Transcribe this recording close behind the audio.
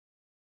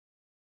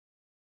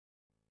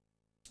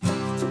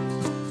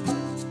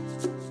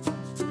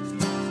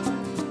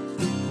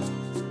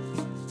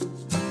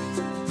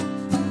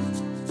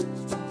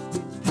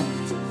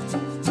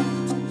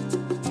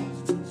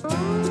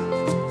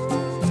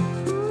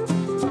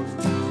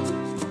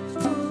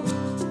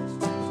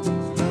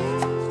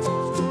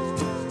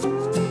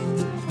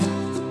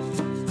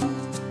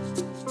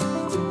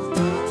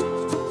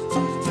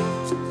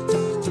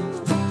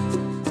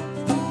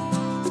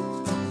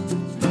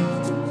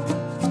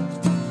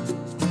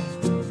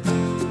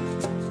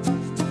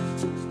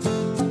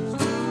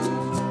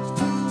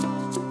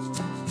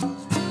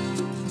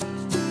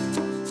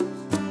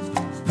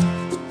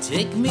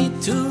Take me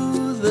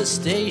to the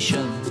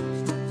station,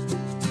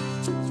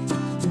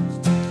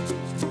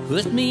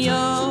 put me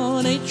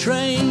on a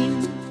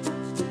train.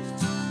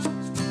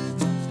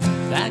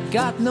 I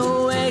got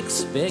no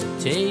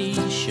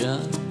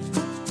expectation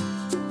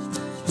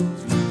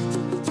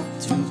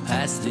to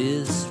pass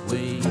this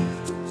way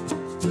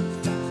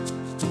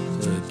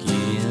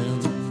again.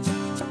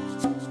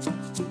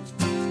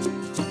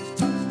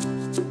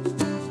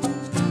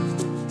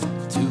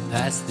 To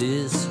pass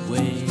this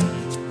way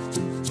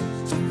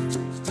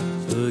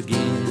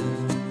again.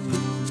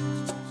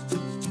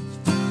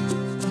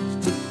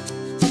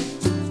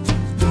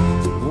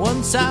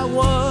 Once I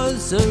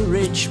was a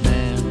rich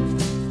man,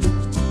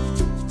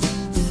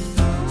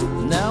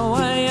 now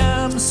I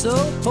am so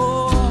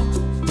poor,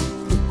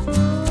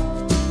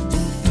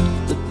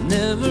 but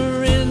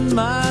never in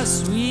my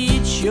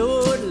sweet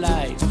short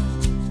life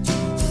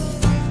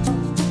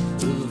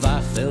have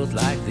I felt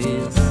like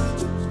this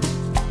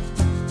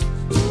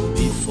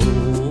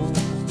before.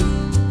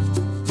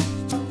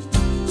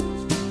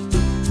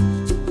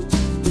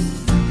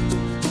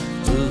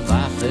 Have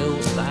I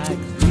felt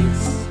like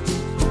this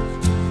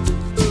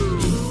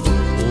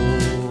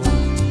before?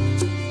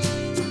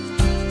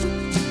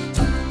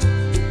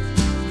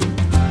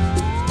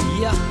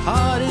 Your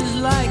heart is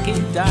like a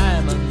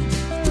diamond,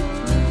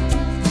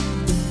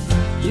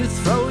 you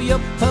throw your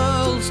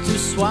pearls to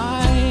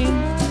swine,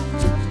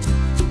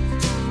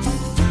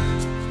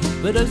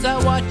 but as I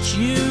watch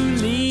you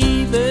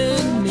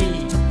leaving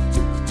me,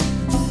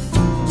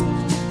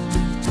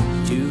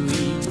 you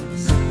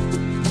ease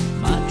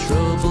my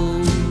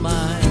troubled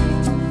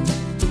mind.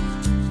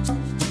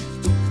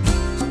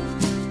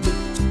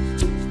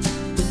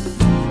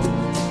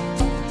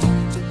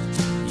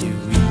 You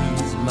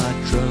ease my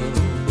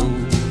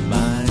troubled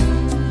mind.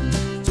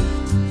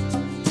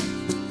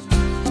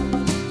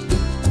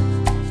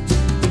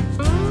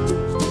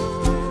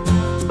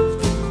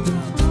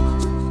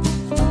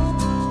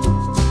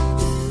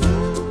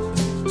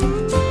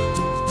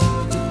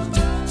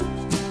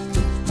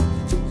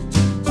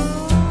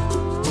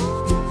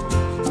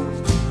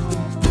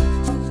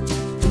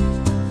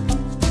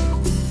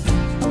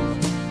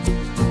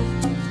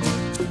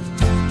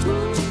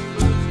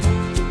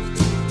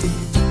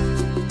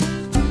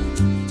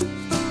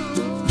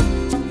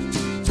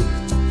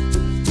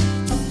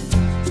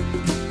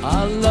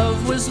 Our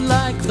love was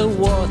like the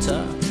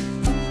water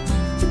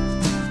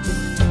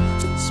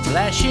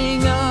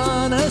splashing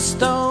on a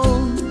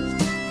stone.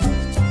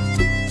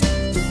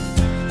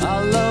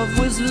 Our love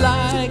was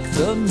like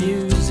the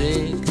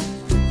music,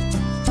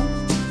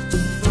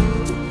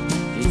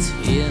 it's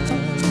here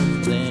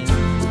and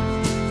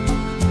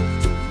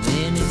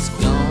then it's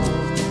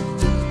gone.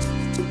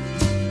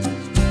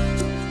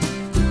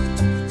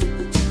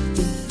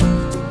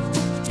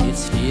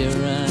 It's here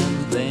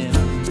and then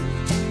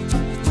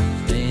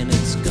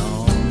it's gone.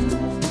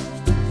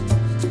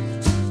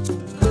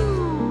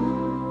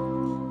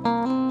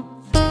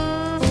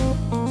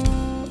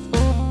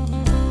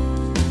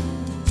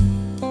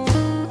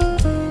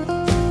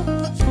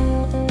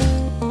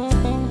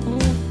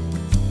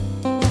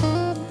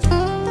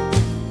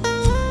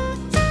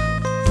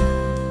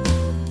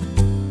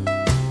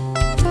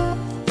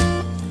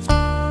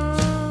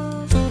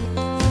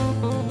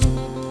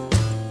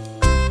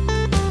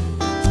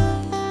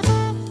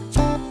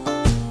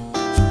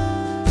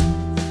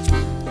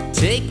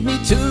 Take me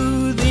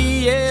to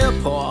the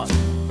airport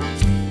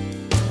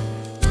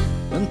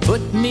and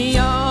put me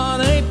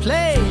on a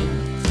plane.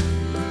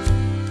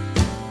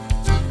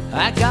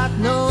 I got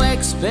no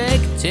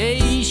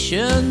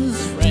expectations,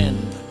 friend,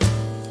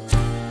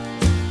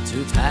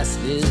 to pass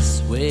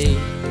this way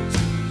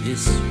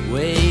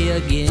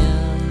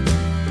again.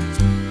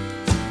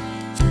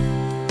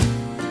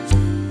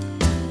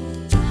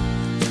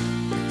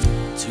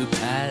 To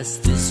pass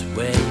this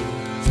way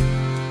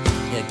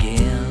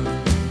again.